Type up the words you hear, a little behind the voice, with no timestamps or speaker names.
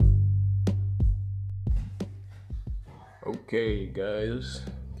Okay, guys.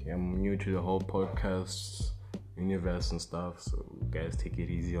 Okay, I'm new to the whole podcast universe and stuff, so guys, take it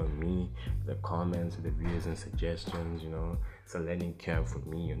easy on me. The comments, the views, and suggestions. It's a learning curve for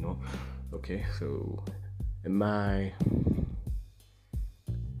me. Okay, so in my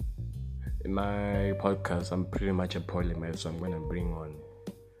podcast, I'm pretty much a polymath, so I'm gonna bring on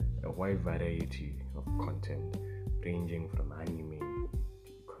a wide variety of content, ranging from anime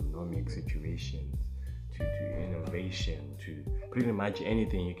to economic situations to innovation to pretty much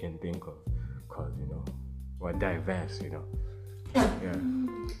anything you can think of, because we're diverse. Yeah,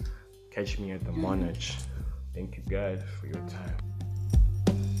 catch me at the Monarch. Thank you guys for your time.